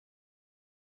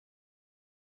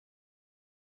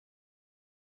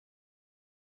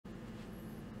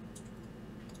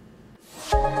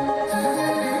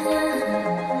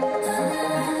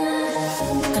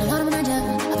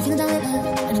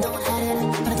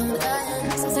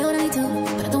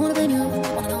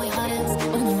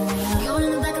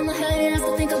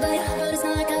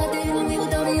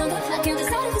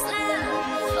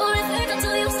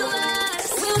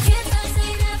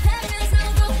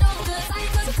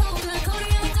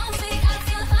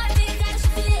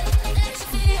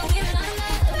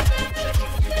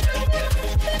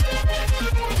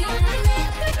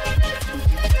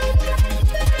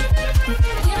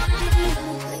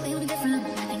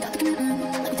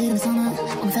did in the summer.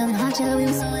 When we fell in the hot chill, we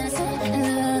were so innocent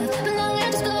in love. But now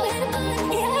we're just going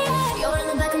apart, yeah. You're in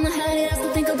the back of my head, I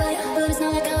still think about it. But it's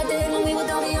not like how I did when we were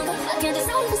dumb and younger. I can't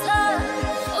decide if it's love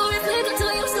or if we're too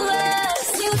used to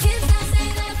us. You kids now say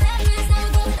that that is never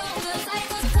going over. Fight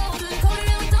was colder, colder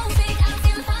and we don't think. I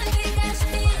feel the fun, think that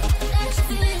should feel it. That should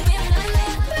feel it,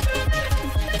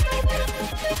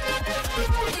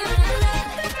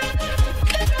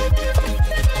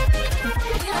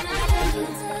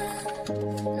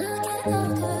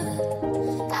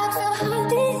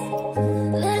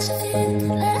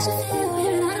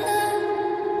 we're not love. We're not love.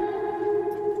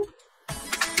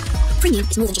 Premium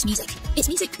is more than just music. It's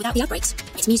music without the outbreaks.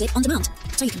 It's music on demand,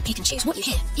 so you can pick and choose what you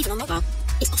hear, even on mobile.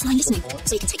 It's offline listening,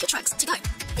 so you can take your tracks to go.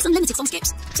 It's unlimited song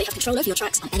skips, so you have control over your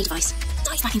tracks on any device.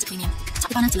 Dive back into Premium. Tap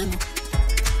the banner to learn more.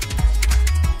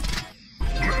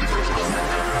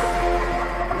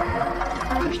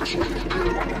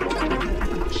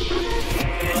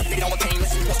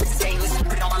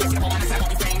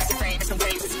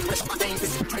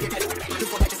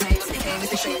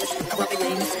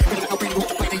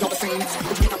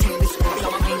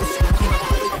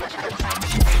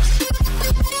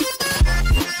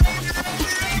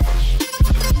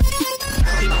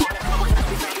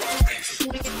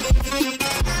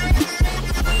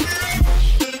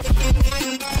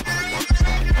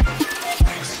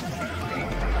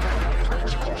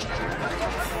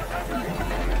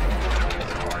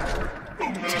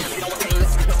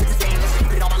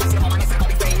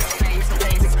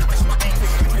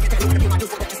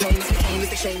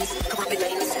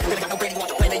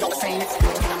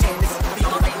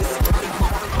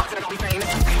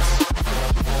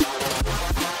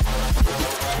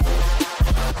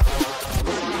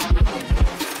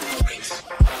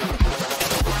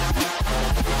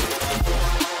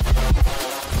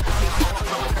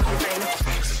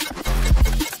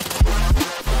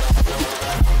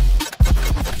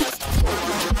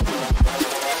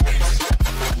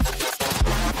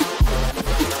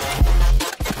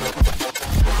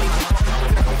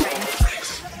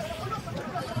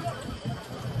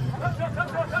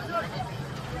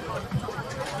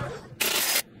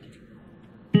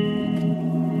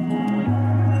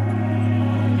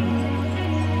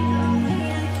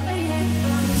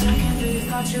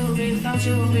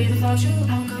 Without you,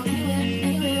 I'll go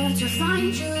anywhere to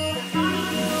find you.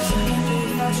 So I can't be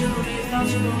without you, without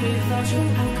you,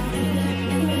 I'll go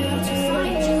anywhere to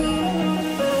find you.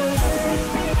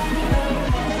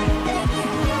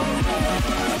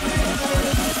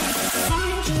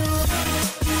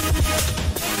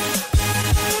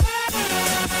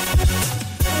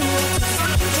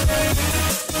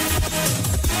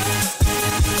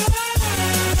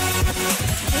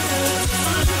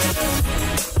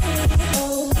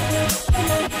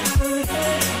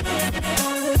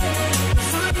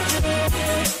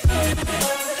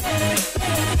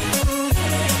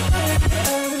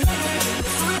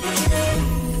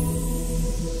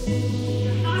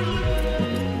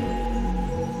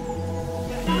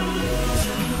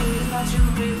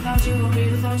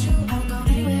 Without you, I'll go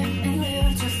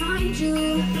anywhere to find you.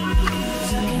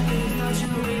 So I can't be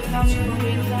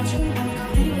without you, I'll go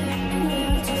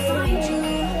anywhere to find you.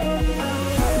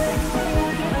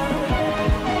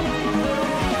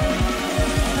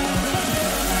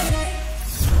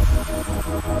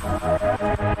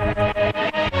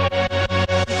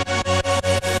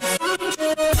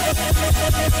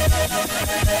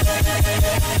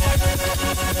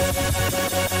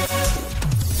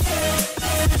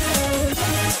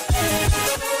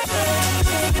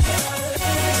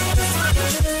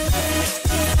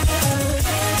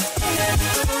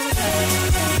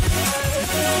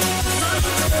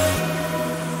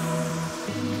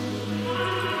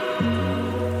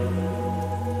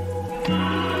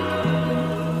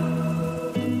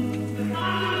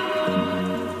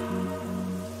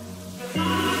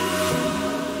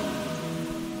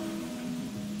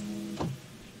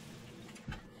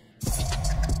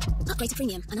 Upgrade to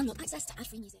Premium and unlock access to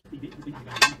ad-free music. The vehicle has been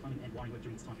undergoing plumbing and wiring work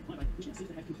during its time in flight, which now seems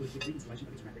to have concluded with the installation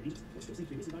of its rapid engines. What still seems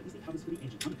to be missing though is the covers for the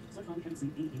engine under. So far we haven't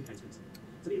seen any indicators for this.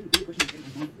 So the real question is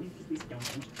everyone's mind, when is this going to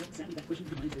launch? Well, sadly that question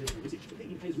remains very elusive. The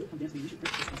indicators will come down to the initial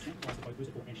pressure test and price of both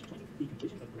booster 4 and engine 20, the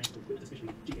completion of ground support equipment, especially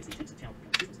GSE tanks and tower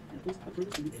propellant systems, and of course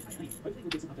approvals from the FAA. Hopefully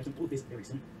we'll get some updates on all of this very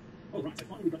soon. Alright, so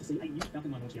finally we got to see a new Falcon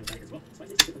 9 launch the other day as well.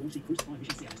 SpaceX set to launch the Cruise 5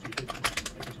 mission CRS-22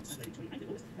 on Saturday the 28th of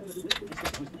August. However, the weather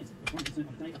expect those plans. The prime concern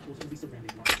on the day, of course, will be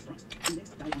surrounding lightning strikes. The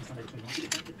next day on Sunday the 29th, we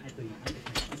get back to pad 39A at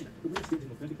Pen Fish Pendant. The weather still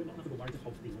didn't look perfect, but not enough of a worry to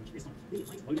halt the launch this time. The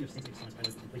late loading of sensitive science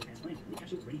payloads complete as planned. The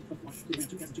capsule ready for flight with around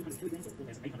 2,200 kilograms or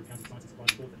 4,800 pounds of science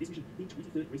supplies on board for this mission. The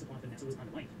 23rd resupply for NASA was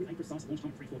underway with a precise launch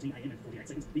time of 3:14 AM and 48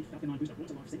 seconds. The Falcon 9 booster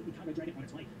brought to life sending the cargo dragon on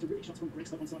its way. Terrific shots from Greg's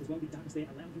spot on side as well, with darkness there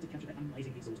allowing him to capture that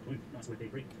amazing exhaust plume. Nice work there,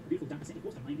 Greg. A beautiful darkness set, of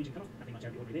course, the main engine cut off, nothing much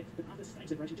out of the ordinary there. But after stage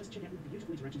separation, just check out the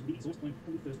beautiful interactions with the exhaust plume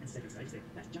from the first and second stage there.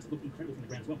 That just looked incredible from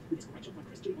the ground as well, with this great shot by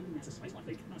Chris G on the NASA spaceflight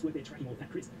feed. Nice work there tracking all of that,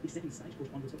 Chris. The second stage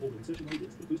pushed onwards for orbital insertion while he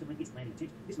lifts the booster lane its landing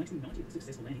attempt. This makes the 90th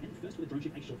successful landing and the first for the drone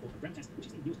ship a short fall of Gravitas, which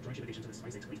is the newest drone ship addition to the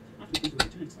SpaceX fleet. After the booster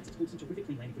return, SpaceX pulled some terrific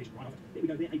clean landing footage right off it. There we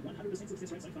go there, a 100%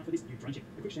 success rate so far for this new drone ship.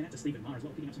 A quick shout out to Stephen Marr as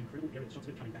well, picking up some incredible aerial shots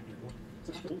of it coming back in the port.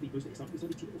 So after all the booster excitement, we saw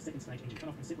the typical second stage engine cut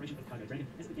off and separation of Cargo Dragon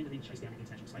as it began to then chase down the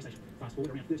International Space Station. Fast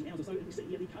forward around 30 hours or so, and we see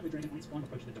here the Cargo Dragon on its final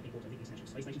approach to the docking port of the International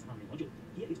Space Station's Harmony module.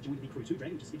 Here it's joined the Crew 2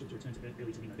 Dragon, which is scheduled to return to Earth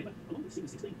early to mid-November, along with Sigma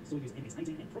 16, Soyuz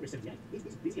MS-18, and Progress 78. It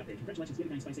is busy up there. Congratulations yet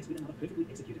again, SpaceX, with another perfectly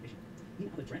executed mission. In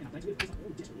other Dragon updates, we of course are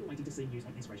all desperately waiting to see news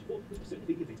on Inspiration 4, which will certainly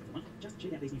be the event of the month. Just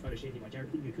check out these new photos shared here by Jared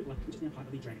with the new cupola, which is now part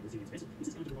of the Dragon Resilience vessel. This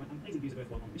is going to provide amazing views of Earth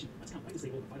while on the mission. I can't wait to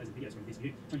see all the photos and videos from this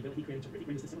view. Tony Bell, he created terrific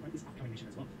renders to celebrate this upcoming mission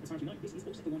as well. As far as we know, this is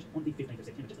all set to launch on the 15th of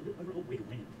September, just a little over a week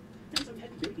away now. And so we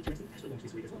had a very interesting Astro launch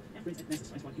this week as well. Our friends at NASA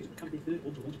Spaceflight News covered their third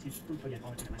orbital launch attempt from Kodiak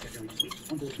Island in Alaska early this week.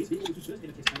 On board this vehicle, which was first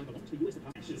ever test payload belonging to the US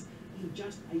Department of Ashes. In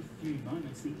just a few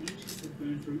moments, the engines have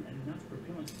burned through enough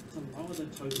propellant to lower the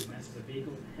total mass of the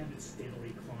vehicle and have it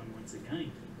steadily climb once again.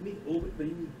 With orbit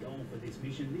being the goal for this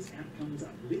mission, this outcome was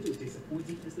a little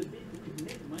disappointing as the vehicle could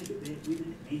never make it there with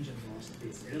an engine loss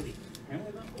this early.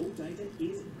 However, all data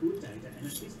is good data, and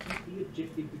at this point the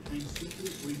objective became simply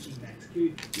reaching max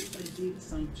Q, which they did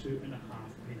some 2.5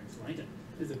 minutes later.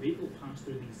 As the vehicle passed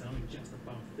through the zone just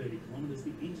above 30 kilometres,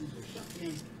 the engines were shut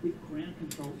down, with ground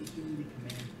control issuing the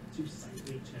command to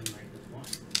safely terminate the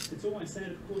flight. It's always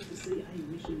sad, of course, to see a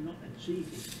mission not achieve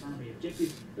its primary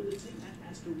objective, but the team at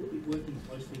Astra will be working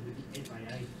closely with the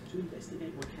FAA to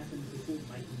investigate what happened before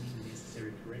making the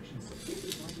necessary corrections,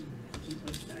 supported by the mountain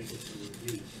of data to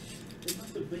review. It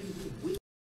must have been a week